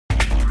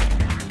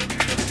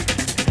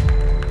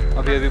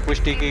अभी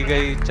पुष्टि की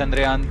गई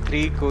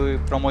चंद्रयान-3 को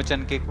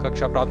प्रमोशन की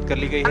कक्षा प्राप्त कर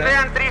ली गई है।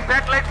 Chandrayaan-3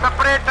 satellite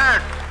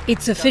separated.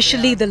 It's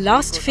officially the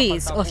last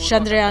phase of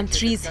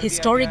Chandrayaan-3's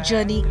historic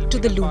journey to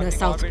the lunar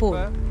South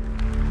Pole.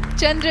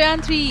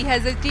 Chandrayaan-3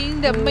 has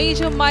attained a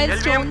major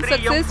milestone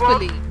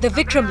successfully. The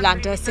Vikram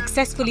lander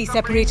successfully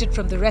separated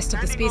from the rest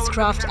of the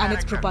spacecraft and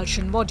its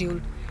propulsion module,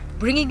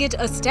 bringing it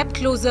a step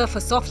closer for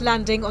soft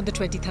landing on the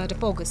 23rd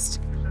of August.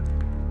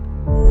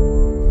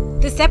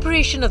 The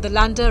separation of the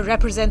lander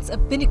represents a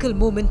pinnacle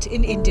moment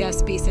in India's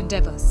space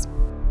endeavours.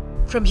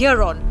 From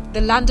here on,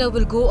 the lander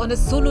will go on a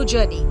solo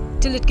journey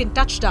till it can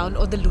touch down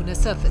on the lunar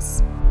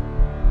surface.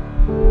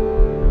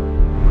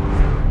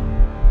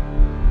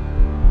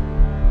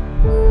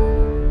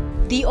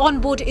 The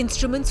onboard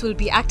instruments will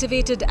be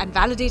activated and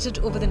validated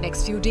over the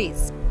next few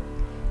days.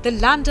 The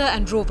lander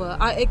and rover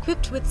are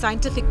equipped with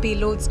scientific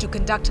payloads to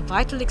conduct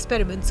vital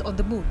experiments on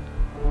the moon.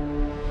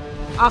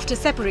 After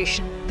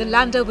separation, the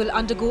lander will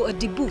undergo a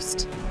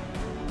deboost.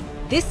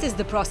 This is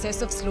the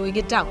process of slowing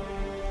it down.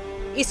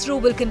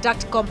 ISRO will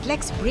conduct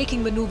complex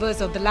braking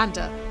maneuvers on the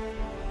lander.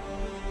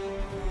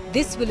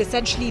 This will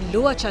essentially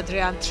lower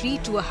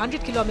Chandrayaan-3 to a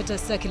 100-kilometer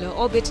circular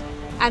orbit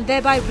and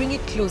thereby bring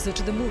it closer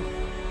to the moon.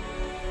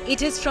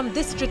 It is from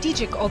this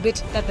strategic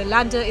orbit that the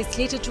lander is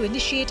slated to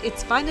initiate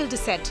its final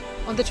descent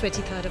on the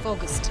 23rd of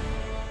August.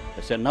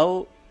 So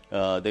now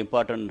the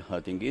important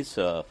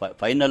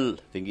final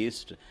thing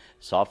is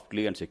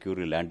softly and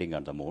securely landing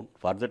on the moon.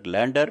 For that,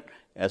 lander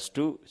has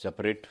to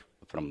separate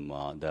from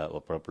the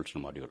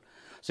propulsion module.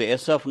 So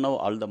as of now,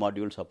 all the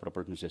modules of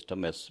propulsion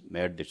system has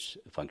made its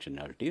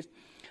functionalities,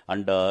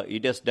 and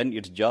it has done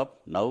its job.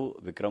 Now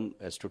Vikram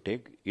has to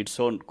take its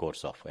own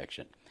course of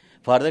action.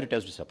 Further, it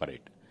has to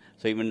separate.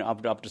 So even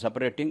after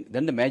separating,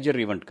 then the major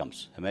event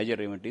comes. The major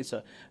event is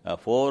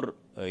 4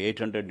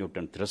 800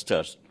 Newton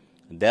thrusters.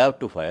 They have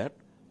to fire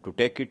to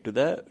take it to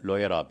the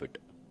lower orbit.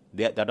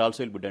 That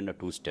also will be done in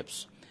 2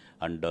 steps,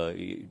 and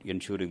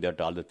ensuring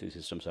that all the 3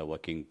 systems are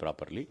working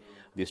properly.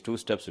 These 2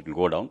 steps it will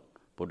go down,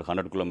 put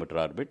 100-kilometer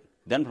orbit,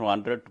 then from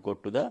 100 to go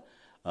to the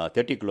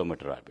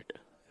 30-kilometer orbit.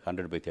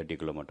 100 by 30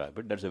 kilometer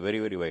orbit. That's a very,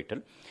 very vital.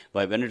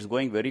 But when it's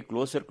going very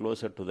closer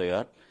to the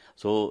Earth,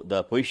 so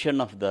the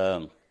position of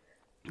the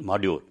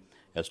module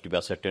has to be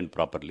ascertained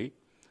properly.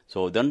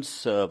 So then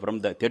from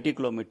the 30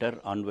 kilometer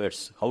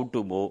onwards, how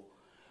to move,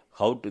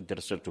 how to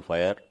thruster to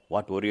fire,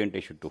 what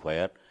orientation to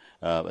fire,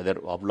 whether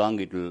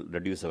oblong it will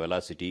reduce the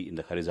velocity in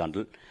the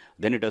horizontal,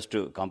 then it has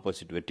to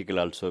composite vertical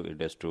also,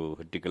 it has to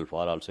vertical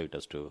fall also it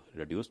has to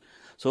reduce.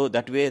 So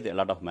that way a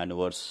lot of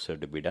maneuvers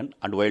to be done,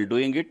 and while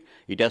doing it,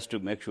 it has to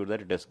make sure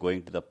that it is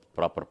going to the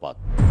proper path.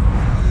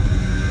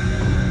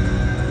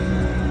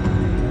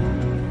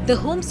 The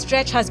home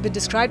stretch has been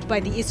described by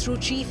the ISRO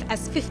chief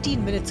as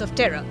 15 minutes of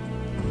terror.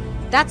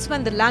 That's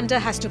when the lander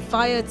has to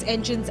fire its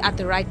engines at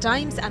the right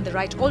times and the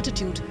right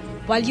altitude,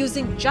 while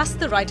using just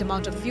the right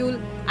amount of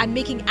fuel and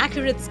making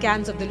accurate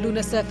scans of the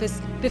lunar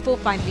surface before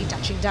finally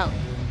touching down.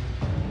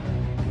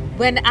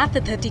 When at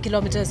the 30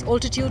 kilometers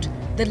altitude,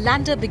 the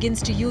lander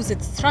begins to use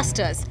its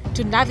thrusters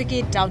to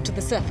navigate down to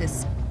the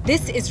surface.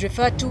 This is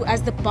referred to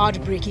as the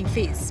barred braking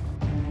phase.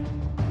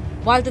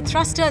 While the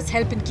thrusters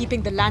help in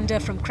keeping the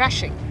lander from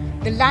crashing,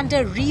 the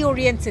lander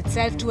reorients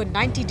itself to a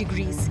 90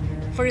 degrees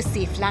for a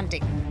safe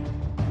landing.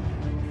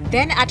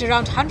 Then at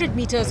around 100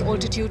 meters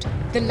altitude,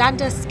 the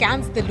lander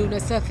scans the lunar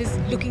surface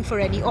looking for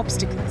any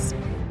obstacles.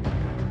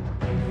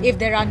 If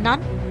there are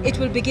none, it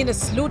will begin a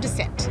slow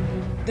descent.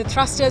 The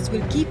thrusters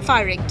will keep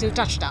firing till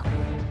touchdown.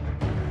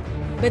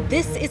 But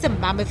this is a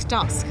mammoth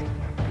task.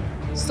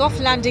 Soft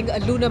landing a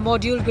lunar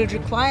module will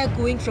require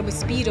going from a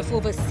speed of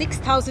over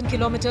 6,000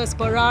 kilometers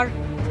per hour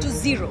to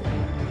 0.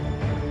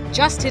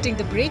 Just hitting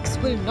the brakes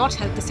will not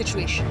help the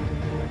situation.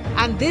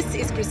 And this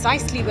is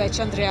precisely where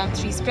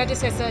Chandrayaan-3's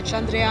predecessor,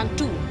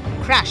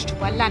 Chandrayaan-2, crashed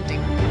while landing.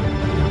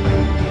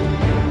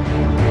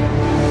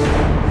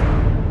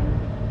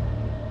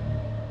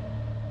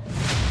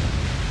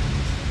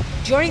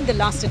 During the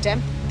last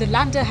attempt, the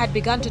lander had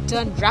begun to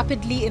turn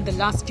rapidly in the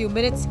last few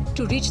minutes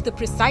to reach the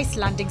precise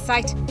landing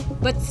site,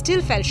 but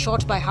still fell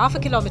short by half a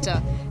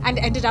kilometer and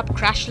ended up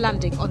crash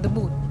landing on the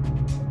moon.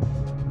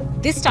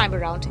 This time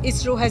around,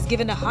 ISRO has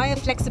given a higher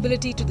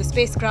flexibility to the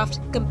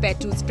spacecraft compared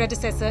to its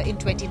predecessor in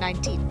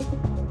 2019.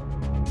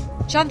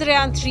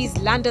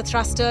 Chandrayaan-3's lander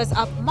thrusters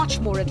are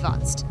much more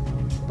advanced.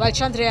 While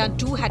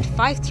Chandrayaan-2 had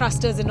 5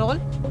 thrusters in all,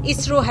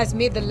 ISRO has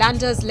made the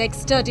lander's legs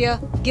sturdier,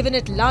 given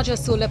it larger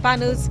solar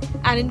panels,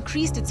 and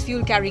increased its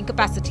fuel-carrying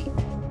capacity.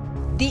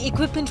 The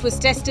equipment was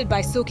tested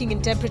by soaking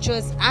in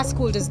temperatures as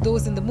cold as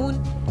those in the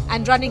moon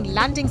and running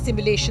landing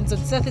simulations on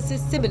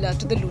surfaces similar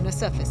to the lunar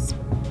surface.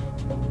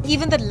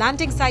 Even the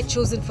landing site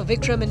chosen for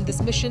Vikram in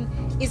this mission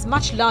is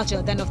much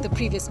larger than of the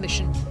previous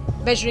mission,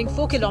 measuring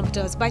 4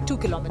 kilometers by 2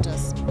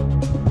 kilometers.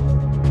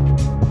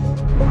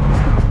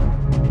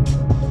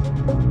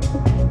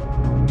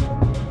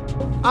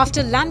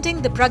 After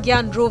landing, the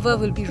Pragyan rover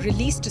will be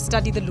released to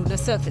study the lunar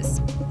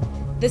surface.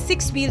 The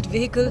 6-wheeled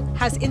vehicle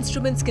has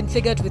instruments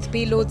configured with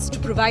payloads to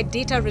provide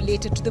data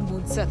related to the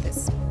moon's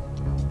surface.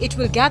 It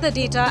will gather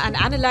data and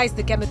analyze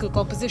the chemical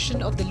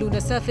composition of the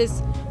lunar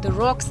surface, the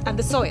rocks and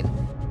the soil.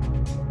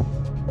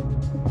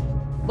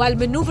 While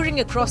maneuvering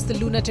across the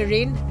lunar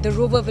terrain, the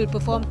rover will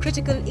perform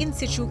critical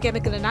in-situ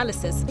chemical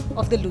analysis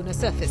of the lunar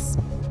surface.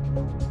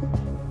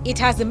 It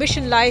has a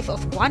mission life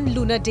of 1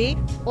 lunar day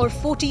or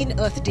 14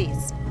 Earth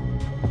days.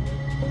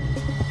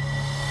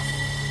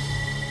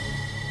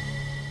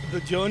 The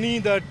journey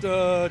that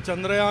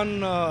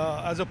Chandrayaan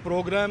as a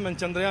program and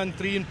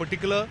Chandrayaan-3 in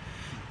particular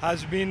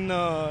has been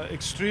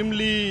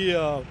extremely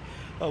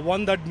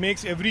one that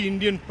makes every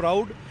Indian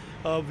proud.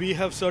 We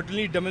have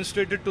certainly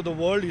demonstrated to the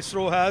world,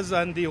 ISRO has,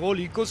 and the whole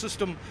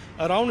ecosystem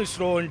around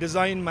ISRO in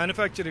design,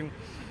 manufacturing,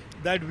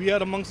 that we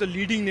are amongst the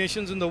leading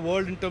nations in the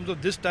world in terms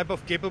of this type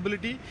of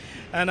capability.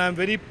 And I'm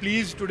very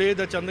pleased today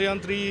that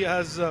Chandrayaan-3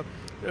 has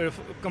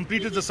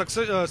completed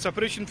the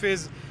separation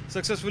phase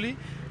successfully,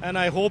 and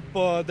I hope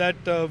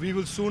that we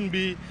will soon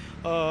be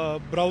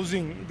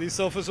browsing the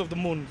surface of the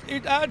moon.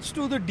 It adds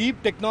to the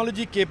deep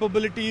technology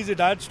capabilities, it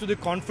adds to the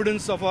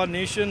confidence of our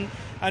nation,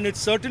 and it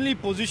certainly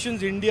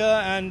positions India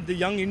and the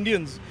young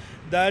Indians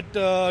that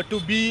to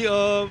be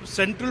a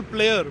central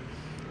player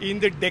in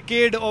the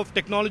decade of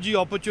technology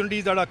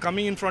opportunities that are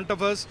coming in front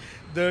of us.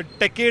 The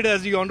decade,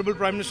 as the Honorable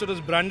Prime Minister has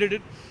branded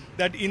it,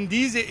 that in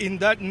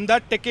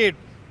that decade,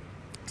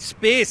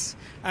 space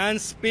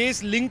and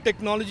space-linked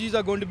technologies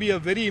are going to be a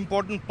very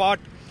important part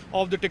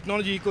of the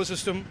technology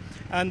ecosystem,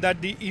 and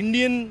that the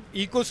Indian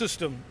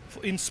ecosystem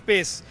in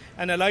space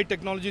and allied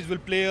technologies will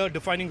play a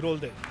defining role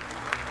there.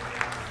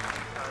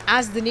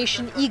 As the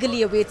nation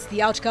eagerly awaits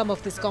the outcome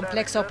of this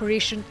complex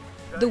operation,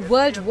 the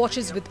world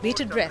watches with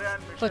bated breath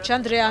for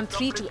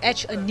Chandrayaan-3 to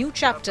etch a new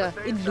chapter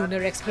in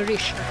lunar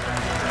exploration.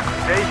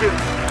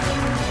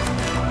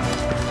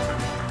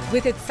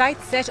 With its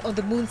sights set on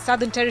the moon's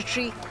southern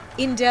territory,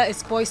 India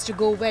is poised to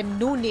go where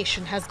no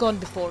nation has gone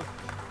before,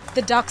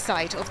 the dark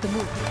side of the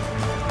moon.